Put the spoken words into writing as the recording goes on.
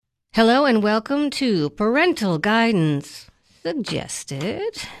Hello and welcome to Parental Guidance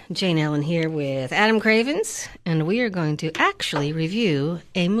Suggested. Jane Ellen here with Adam Cravens, and we are going to actually review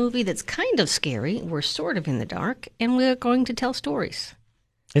a movie that's kind of scary. We're sort of in the dark, and we're going to tell stories.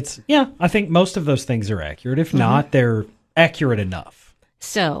 I think most of those things are accurate. If not, they're accurate enough.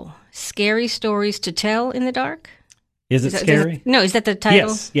 So, scary stories to tell in the dark? Is it scary? Is that the title?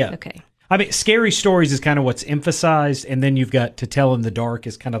 Yes, yeah. Okay. I mean, scary stories is kind of what's emphasized, and then you've got to tell in the dark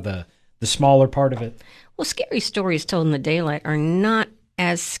is kind of the smaller part of it. Well, scary stories told in the daylight are not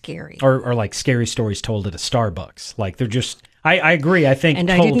as scary. Or like scary stories told at a Starbucks. Like they're just, I agree, I think.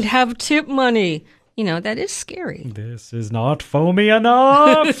 And I didn't have tip money. You know, that is scary. This is not foamy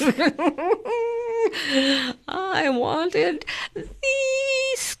enough. I wanted the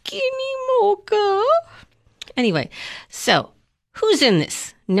skinny mocha. Anyway, so who's in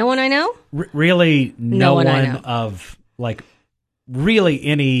this? No one I know? Really, no one I know. of like really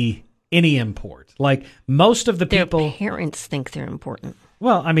any import. Like most of the people, Their parents think they're important.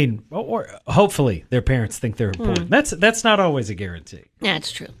 well, I mean, or hopefully their parents think they're important. That's not always a guarantee.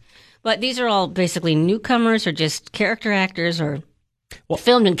 That's true. But these are all basically newcomers or just character actors or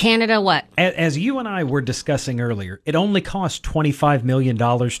filmed in Canada, what? As you and I were discussing earlier, it only cost $25 million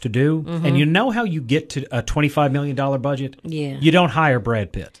to do. And you know how you get to a $25 million budget? Yeah. You don't hire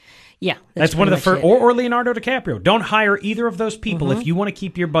Brad Pitt. Yeah. That's one of the pretty first, much it. or Leonardo DiCaprio. Don't hire either of those people if you want to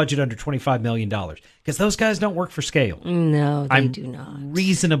keep your budget under $25 million. Because those guys don't work for scale. No, they I'm do not.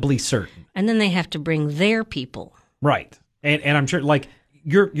 reasonably certain. And then they have to bring their people. Right. And I'm sure, like,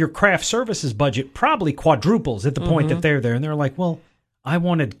 your craft services budget probably quadruples at the point that they're there. And they're like, well, I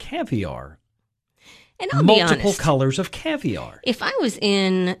wanted caviar. And I'll be Multiple honest, colors of caviar. if I was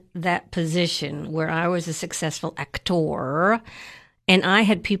in that position where I was a successful actor and I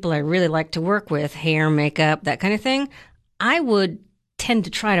had people I really like to work with, hair, makeup, that kind of thing, I would tend to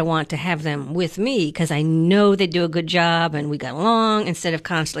try to want to have them with me because I know they do a good job and we got along instead of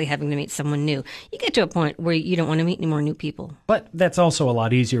constantly having to meet someone new. You get to a point where you don't want to meet any more new people. But that's also a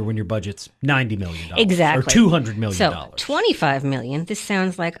lot easier when your budget's $90 million. Exactly. Or $200 million. So $25 million, this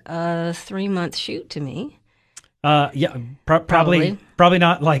sounds like a 3-month shoot to me. Probably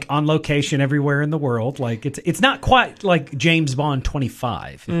not like on location everywhere in the world. Like it's not quite like James Bond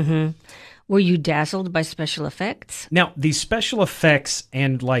 25. Were you dazzled by special effects? Now, the special effects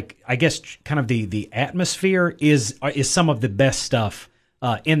and like I guess kind of the atmosphere is some of the best stuff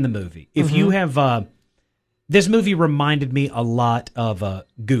in the movie. If you have this movie reminded me a lot of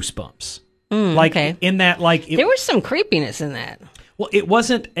Goosebumps. Like okay. in that like There was some creepiness in that. well, it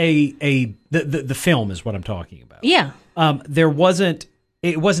wasn't the film is what I'm talking about. Yeah. It wasn't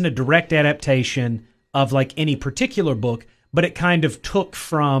a direct adaptation of like any particular book, but it kind of took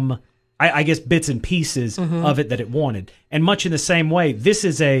from I guess bits and pieces of it that it wanted. And much in the same way, this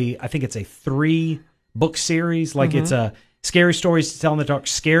is I think it's a 3-book series. Like it's a Scary Stories to Tell in the Dark,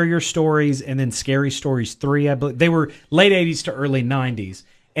 Scarier Stories, and then Scary Stories 3. I believe they were late 80s to early 90s.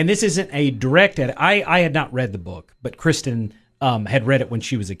 And this isn't a direct edit. I had not read the book, but Kristen had read it when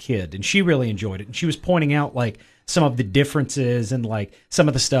she was a kid, and she really enjoyed it. And she was pointing out like some of the differences and like some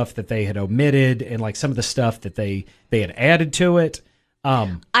of the stuff that they had omitted and like some of the stuff that they had added to it.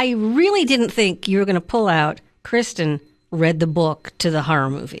 I really didn't think you were going to pull out Kristen read the book to the horror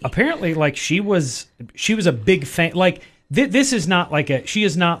movie. Apparently, like she was a big fan. Like this is not like she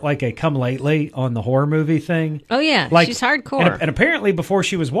is not like a come lately on the horror movie thing. Oh yeah, Like, she's hardcore. And apparently, before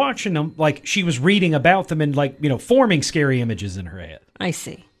she was watching them, like she was reading about them and like forming scary images in her head. I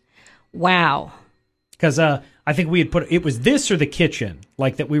see. Wow. Because I think we had put it was this or The Kitchen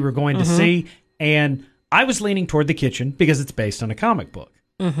like that we were going to see, and I was leaning toward The Kitchen because it's based on a comic book.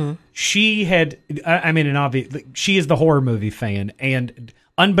 She had, I mean, she is the horror movie fan, and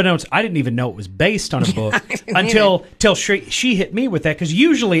unbeknownst, I didn't even know it was based on a book until she hit me with that. Because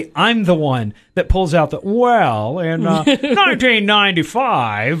usually I'm the one that pulls out in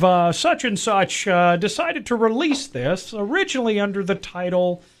 1995, such and such decided to release this originally under the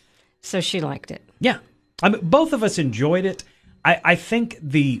title. So she liked it. Yeah, I mean, both of us enjoyed it. I think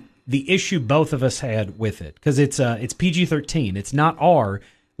the issue both of us had with it because it's PG-13. It's not R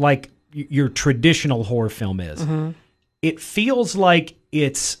like your traditional horror film is. It feels like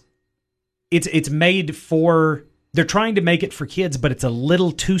it's made for. They're trying to make it for kids, but it's a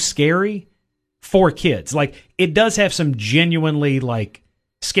little too scary for kids. Like it does have some genuinely like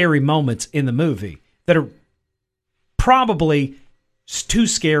scary moments in the movie that are probably too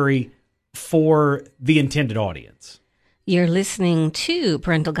scary for the intended audience. You're listening to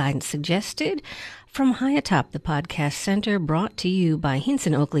Parental Guidance Suggested from high atop the Podcast Center, brought to you by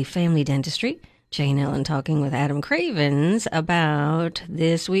Hinson Oakley Family Dentistry. Jane Ellen talking with Adam Cravens about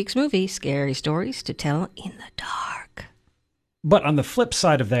this week's movie, Scary Stories to Tell in the Dark. But on the flip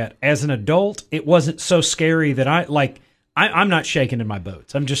side of that, as an adult, it wasn't so scary that I'm not shaking in my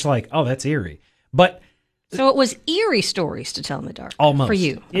boots. I'm just like, oh, that's eerie. But so it was eerie stories to tell in the dark. Almost. For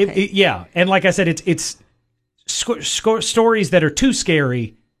you. Okay. Yeah. And like I said, it's stories that are too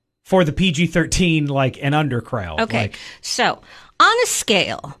scary for the PG-13 and under crowd. Okay. So on a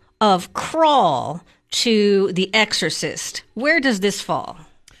scale of Crawl to The Exorcist, where does this fall?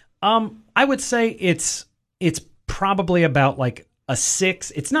 I would say it's probably about a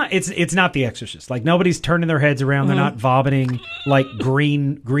 6. It's not The Exorcist. Nobody's turning their heads around. They're not vomiting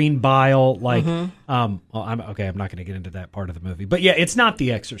green bile. I'm not going to get into that part of the movie. But yeah, it's not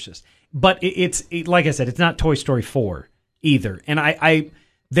The Exorcist. But it's like I said, it's not Toy Story 4 either. And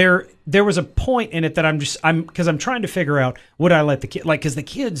there was a point in it that I'm trying to figure out, would I let the kid, because the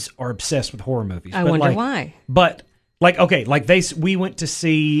kids are obsessed with horror movies. I wonder why. But we went to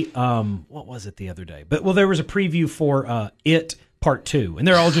see what was it the other day? There was a preview for It Part 2, and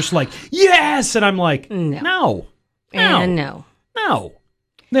they're all just like, yes, and I'm like, no. And no.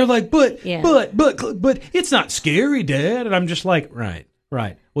 They're like, but it's not scary, Dad, and I'm just like, right.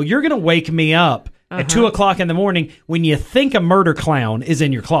 Well, you're gonna wake me up at 2:00 in the morning when you think a murder clown is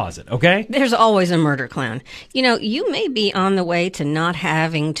in your closet, okay? There's always a murder clown. You may be on the way to not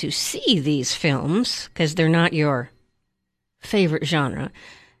having to see these films because they're not your favorite genre,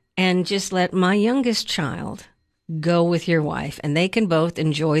 and just let my youngest child go with your wife, and they can both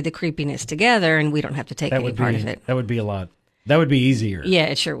enjoy the creepiness together, and we don't have to take any part of it. That would be a lot. That would be easier. Yeah,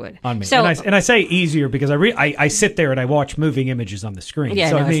 it sure would. On me. So, and I say easier because I sit there and I watch moving images on the screen. Yeah,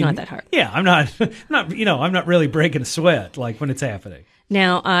 so, it's not that hard. Yeah, I'm not really breaking a sweat when it's happening.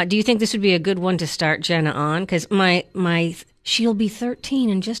 Now, do you think this would be a good one to start Jenna on? Because she'll be 13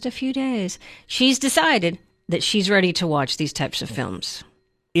 in just a few days. She's decided that she's ready to watch these types of films.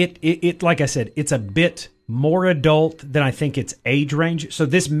 It like I said, it's a bit more adult than I think its age range. So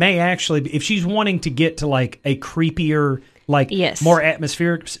this may actually be, if she's wanting to get to a creepier, yes, more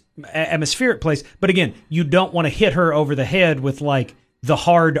atmospheric place. But again, you don't want to hit her over the head with the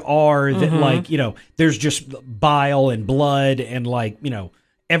hard R that there's just bile and blood and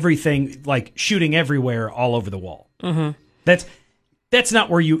everything shooting everywhere all over the wall. Mm-hmm. That's not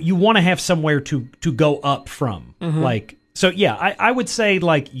where you want to have somewhere to go up from. Mm-hmm. So yeah, I would say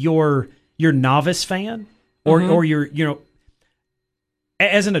your novice fan or your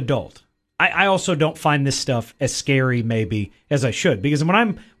as an adult. I also don't find this stuff as scary maybe as I should, because when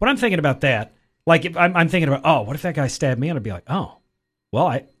I'm thinking about that, if I'm thinking about, oh, what if that guy stabbed me, and I'd be like, oh, well,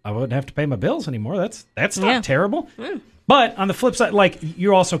 I wouldn't have to pay my bills anymore. That's not terrible. Mm. But on the flip side,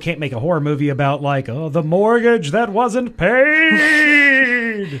 you also can't make a horror movie about the mortgage that wasn't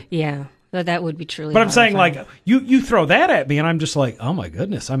paid. Yeah, that would be truly. But I'm saying you throw that at me, and I'm just like, oh my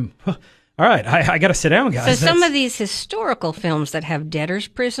goodness, I'm. All right, I got to sit down, guys. So some of these historical films that have debtor's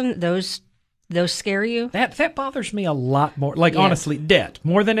prison, those scare you? That bothers me a lot more. Honestly, debt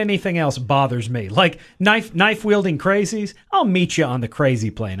more than anything else bothers me. Knife wielding crazies, I'll meet you on the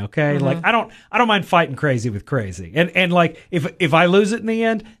crazy plane, okay? Mm-hmm. I don't mind fighting crazy with crazy. And if I lose it in the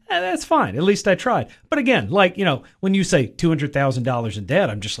end, that's fine. At least I tried. But again, when you say $200,000 in debt,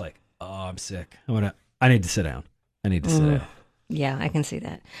 I'm just like, oh, I'm sick. I need to sit down. Sit down. Yeah, I can see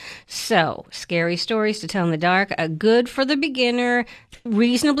that. So, Scary Stories to Tell in the Dark, good for the beginner,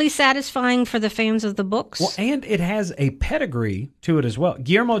 reasonably satisfying for the fans of the books. Well, and it has a pedigree to it as well.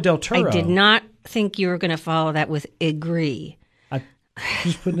 Guillermo del Toro. I did not think you were going to follow that with agree. I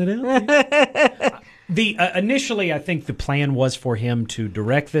just putting it out there. Initially, I think the plan was for him to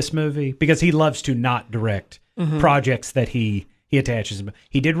direct this movie, because he loves to not direct projects that he attaches.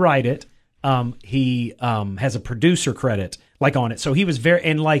 He did write it. He has a producer credit on it. So he was very,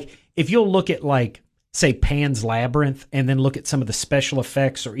 and if you'll look at say Pan's Labyrinth and then look at some of the special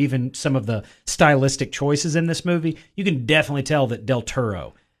effects or even some of the stylistic choices in this movie, you can definitely tell that Del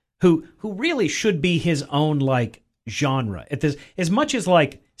Toro, who really should be his own genre at this, as much as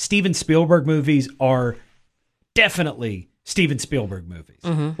Steven Spielberg movies are definitely Steven Spielberg movies.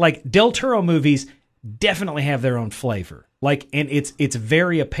 Mm-hmm. Del Toro movies definitely have their own flavor. And it's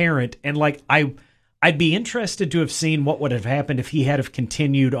very apparent, and I'd be interested to have seen what would have happened if he had have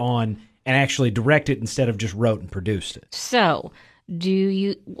continued on and actually directed instead of just wrote and produced it. So,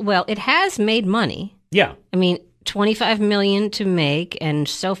 it has made money. Yeah. I mean, $25 million to make, and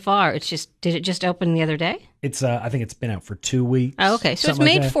so far did it just open the other day? It's I think it's been out for 2 weeks. Oh, okay. So it's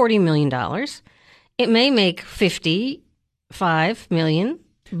made $40 million. It may make $55 million.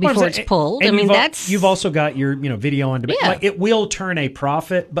 before it's pulled. I mean, you've also got your video on demand. Yeah. Like, it will turn a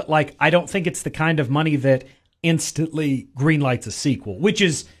profit, but like I don't think it's the kind of money that instantly greenlights a sequel. Which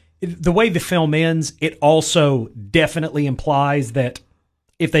is the way the film ends. It also definitely implies that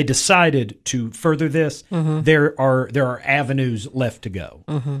if they decided to further this, there are avenues left to go.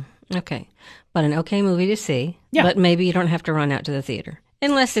 Okay, but an okay movie to see. Yeah. But maybe you don't have to run out to the theater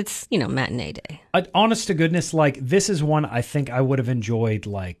unless it's matinee day. Honest to goodness, like this is one I think I would have enjoyed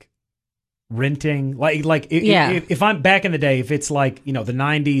like renting. If I'm back in the day, if it's like the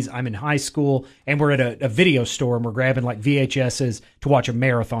 90s, I'm in high school and we're at a video store and we're grabbing like VHSs to watch a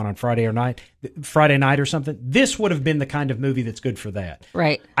marathon on Friday night or something. This would have been the kind of movie that's good for that.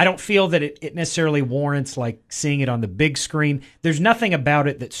 Right. I don't feel that it necessarily warrants like seeing it on the big screen. There's nothing about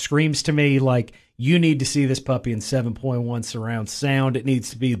it that screams to me like, you need to see this puppy in 7.1 surround sound. It needs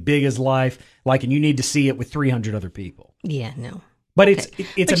to be big as life, and you need to see it with 300 other people. Yeah, no. But Okay.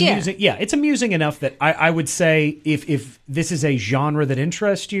 it's But amusing. Yeah, it's amusing enough that I would say if this is a genre that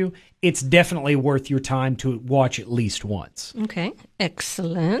interests you, it's definitely worth your time to watch at least once. Okay,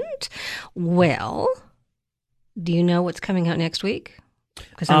 excellent. Well, do you know what's coming out next week?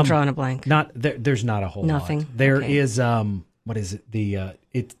 Because I'm drawing a blank. There's not a whole Nothing. lot. There Okay. is what is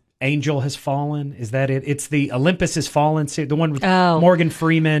it? Angel Has Fallen. Is that it? It's the Olympus Has Fallen, the one with Morgan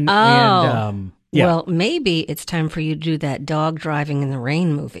Freeman and yeah. Well, maybe it's time for you to do that Dog Driving in the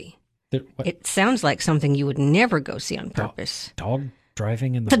Rain movie. It sounds like something you would never go see on purpose. Dog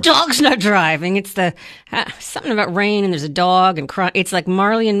driving in The dog's not driving. It's something about rain and there's a dog and it's like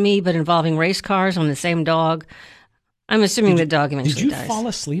Marley and Me, but involving race cars on the same dog. I'm assuming the dog eventually dies. Did you dies. fall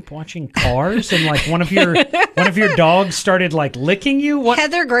asleep watching Cars and like one of your dogs started like licking you? What?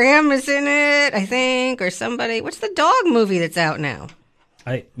 Heather Graham is in it, I think, or somebody. What's the dog movie that's out now?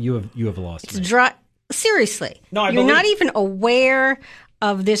 You have lost me. Seriously. No, you're not even aware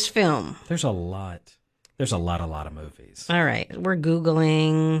of this film. There's a lot. There's a lot of movies. All right, we're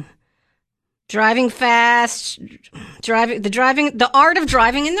Googling driving fast, the art of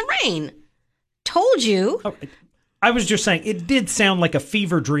driving in the rain. Told you. Oh, I was just saying, it did sound like a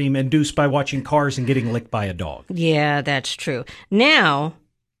fever dream induced by watching Cars and getting licked by a dog. Yeah, that's true. Now,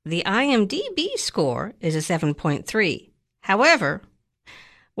 the IMDb score is a 7.3. However,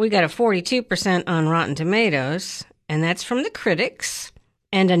 we got a 42% on Rotten Tomatoes, and that's from the critics,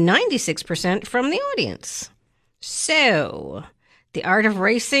 and a 96% from the audience. So, The Art of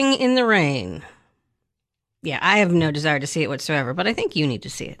Racing in the Rain. Yeah, I have no desire to see it whatsoever, but I think you need to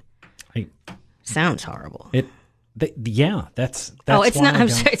see it. Sounds horrible. That's oh, it's why not. I I'm don't-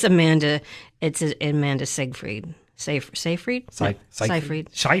 sorry. It's Amanda. It's Amanda Seyfried. Seyfried. Seyfried.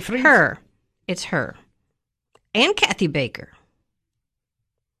 Her. It's her. And Kathy Baker.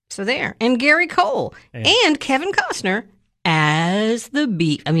 So there. And Gary Cole. Yeah. And Kevin Costner as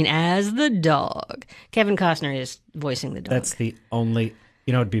as the dog. Kevin Costner is voicing the dog. That's the only.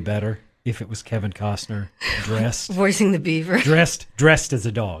 It'd be better if it was Kevin Costner dressed. Voicing the beaver. dressed as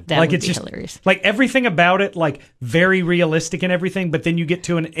a dog. That would be hilarious. Like everything about it, like very realistic and everything. But then you get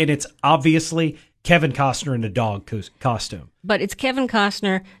to and it's obviously Kevin Costner in a dog costume. But it's Kevin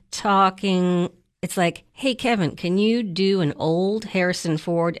Costner talking. It's like, hey, Kevin, can you do an old Harrison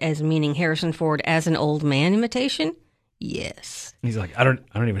Ford meaning Harrison Ford as an old man imitation? Yes. He's like, I don't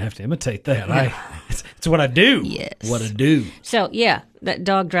even have to imitate that. It's what I do. Yes. What I do. So yeah, that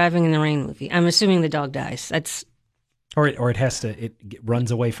Dog Driving in the Rain movie. I'm assuming the dog dies. That's Or it has to. It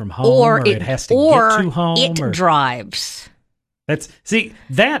runs away from home, or it has to get to home. It drives.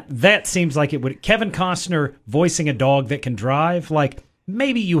 That seems like it would. Kevin Costner voicing a dog that can drive. Like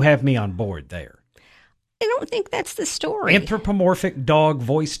maybe you have me on board there. I don't think that's the story. Anthropomorphic dog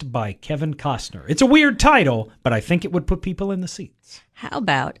voiced by Kevin Costner. It's a weird title, but I think it would put people in the seats. How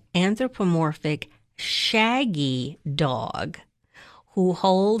about anthropomorphic shaggy dog who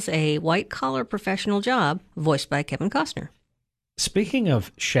holds a white-collar professional job voiced by Kevin Costner? Speaking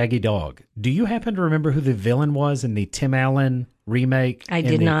of Shaggy Dog, do you happen to remember who the villain was in the Tim Allen remake? I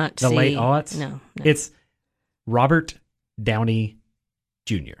did not the see. late aughts? No. It's Robert Downey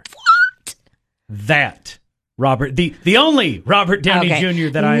Jr. What? That Robert, the only Robert Downey Jr.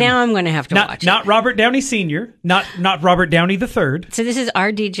 that now I'm going to have to watch it. Not Robert Downey Sr., not Robert Downey III. So this is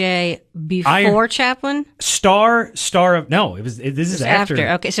RDJ before Chaplin? Star of this is after.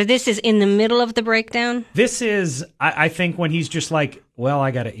 Okay, so this is in the middle of the breakdown? This is I think when he's just like, well, I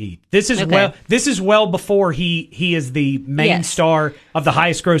got to eat. This is Okay. well before he is the main Yes. star of the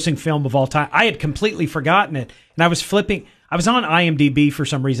highest grossing film of all time. I had completely forgotten it, and I was on IMDb for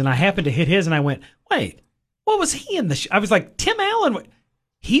some reason. I happened to hit his, and I went, wait, what was he in the I was like, Tim Allen.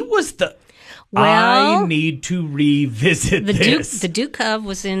 He was the Well, I need to revisit this. The Duke of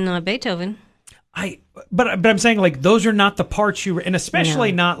was in Beethoven. But I'm saying, like, those are not the parts and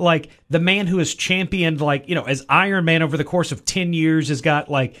especially No. not like the man who has championed, like, as Iron Man over the course of 10 years has got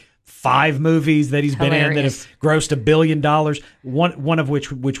like 5 movies that he's been in that have Hilarious. grossed $1 billion. One of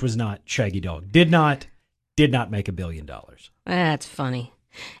which was not Shaggy Dog. Did not make $1 billion. That's funny.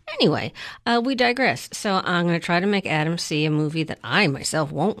 Anyway, we digress. So I'm going to try to make Adam see a movie that I myself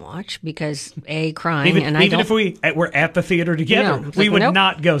won't watch because A, crying, and I Even don't. if we're at the theater together, No, it's we like, would nope.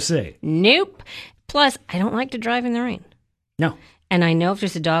 not go see. Nope. Plus, I don't like to drive in the rain. No. And I know if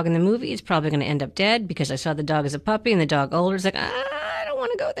there's a dog in the movie, it's probably going to end up dead because I saw the dog as a puppy and the dog older. It's like, I don't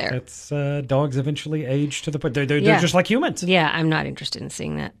want to go there. It's dogs eventually age to the point. They're Yeah. just like humans. Yeah, I'm not interested in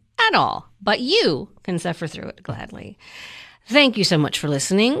seeing that at all. But you can suffer through it gladly. Thank you so much for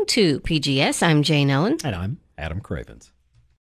listening to PGS. I'm Jane Ellen. And I'm Adam Cravens.